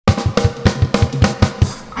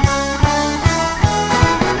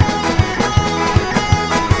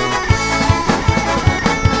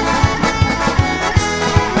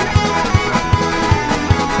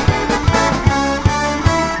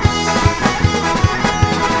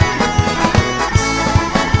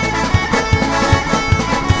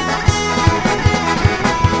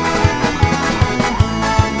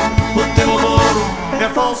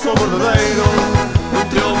falso ou verdadeiro? O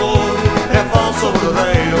teu amor é falso ou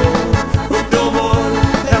verdadeiro? O teu amor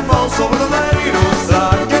é falso ou verdadeiro? Será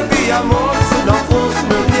que havia amor se não fosse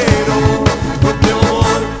meu dinheiro? O teu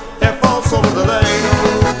amor é falso ou verdadeiro?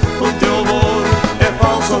 O teu amor é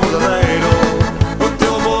falso ou verdadeiro? O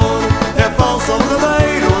teu amor é falso ou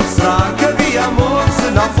verdadeiro? Será que havia amor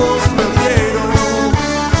se não fosse meu dinheiro?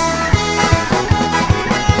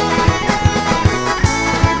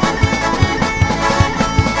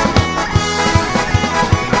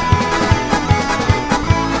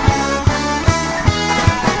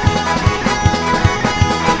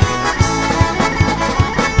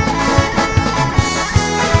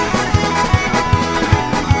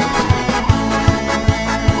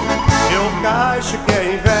 Acho que a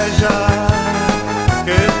inveja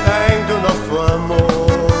que tem do nosso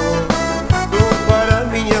amor, tu para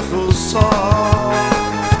mim és o sol,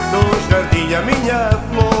 no jardim a minha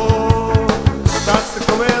flor. Já se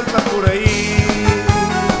comenta por aí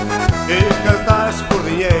que casaste por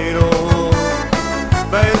dinheiro,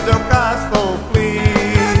 mas eu cá estou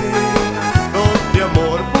feliz, dou-te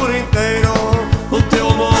amor por inteiro. O teu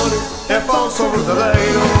amor é falso ou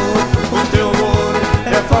verdadeiro? O teu amor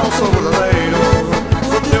é falso ou verdadeiro?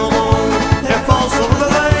 O teu amor é falso ou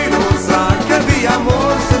verdadeiro? Será que havia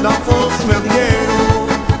amor se não fosse meu dinheiro?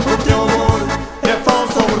 O teu amor é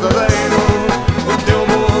falso ou verdadeiro? O teu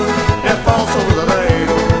amor é falso ou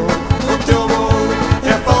verdadeiro? O teu amor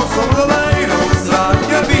é falso ou verdadeiro? Será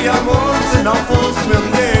que havia amor se não fosse meu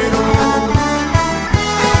dinheiro?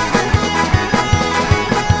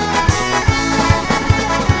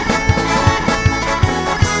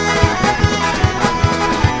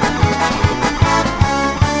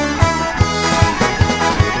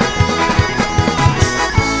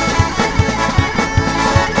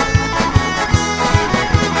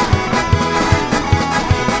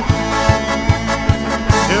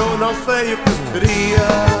 Não sei o que seria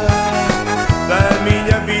da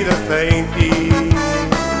minha vida sem ti,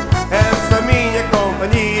 essa minha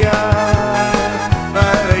companhia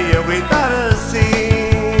para eu gritar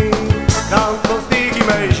assim. Não consigo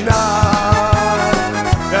imaginar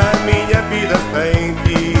a minha vida sem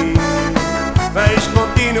ti, mas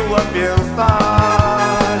continuo a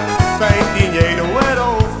pensar, sem dinheiro era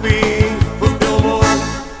o fim. O teu amor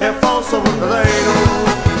é falso ou verdadeiro?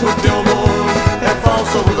 O teu amor é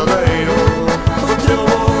falso ou verdadeiro? O teu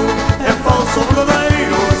amor é falso ou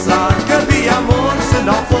verdadeiro? Será que havia amor se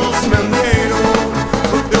não fosse meu dinheiro?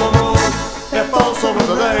 O teu amor é falso ou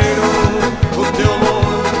verdadeiro? O teu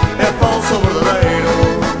amor é falso ou verdadeiro?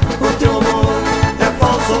 O teu amor é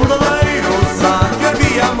falso ou verdadeiro? Será que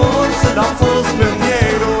havia amor se não fosse meu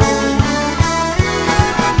dinheiro?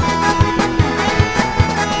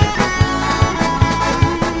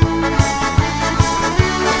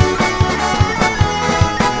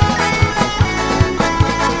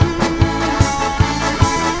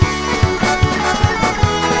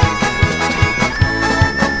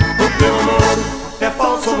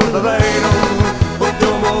 Verdadeiro? O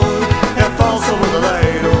teu amor é falso ou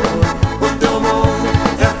verdadeiro? O teu amor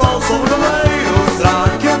é falso ou verdadeiro?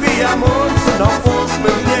 Será que havia amor se não fosse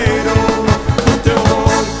meu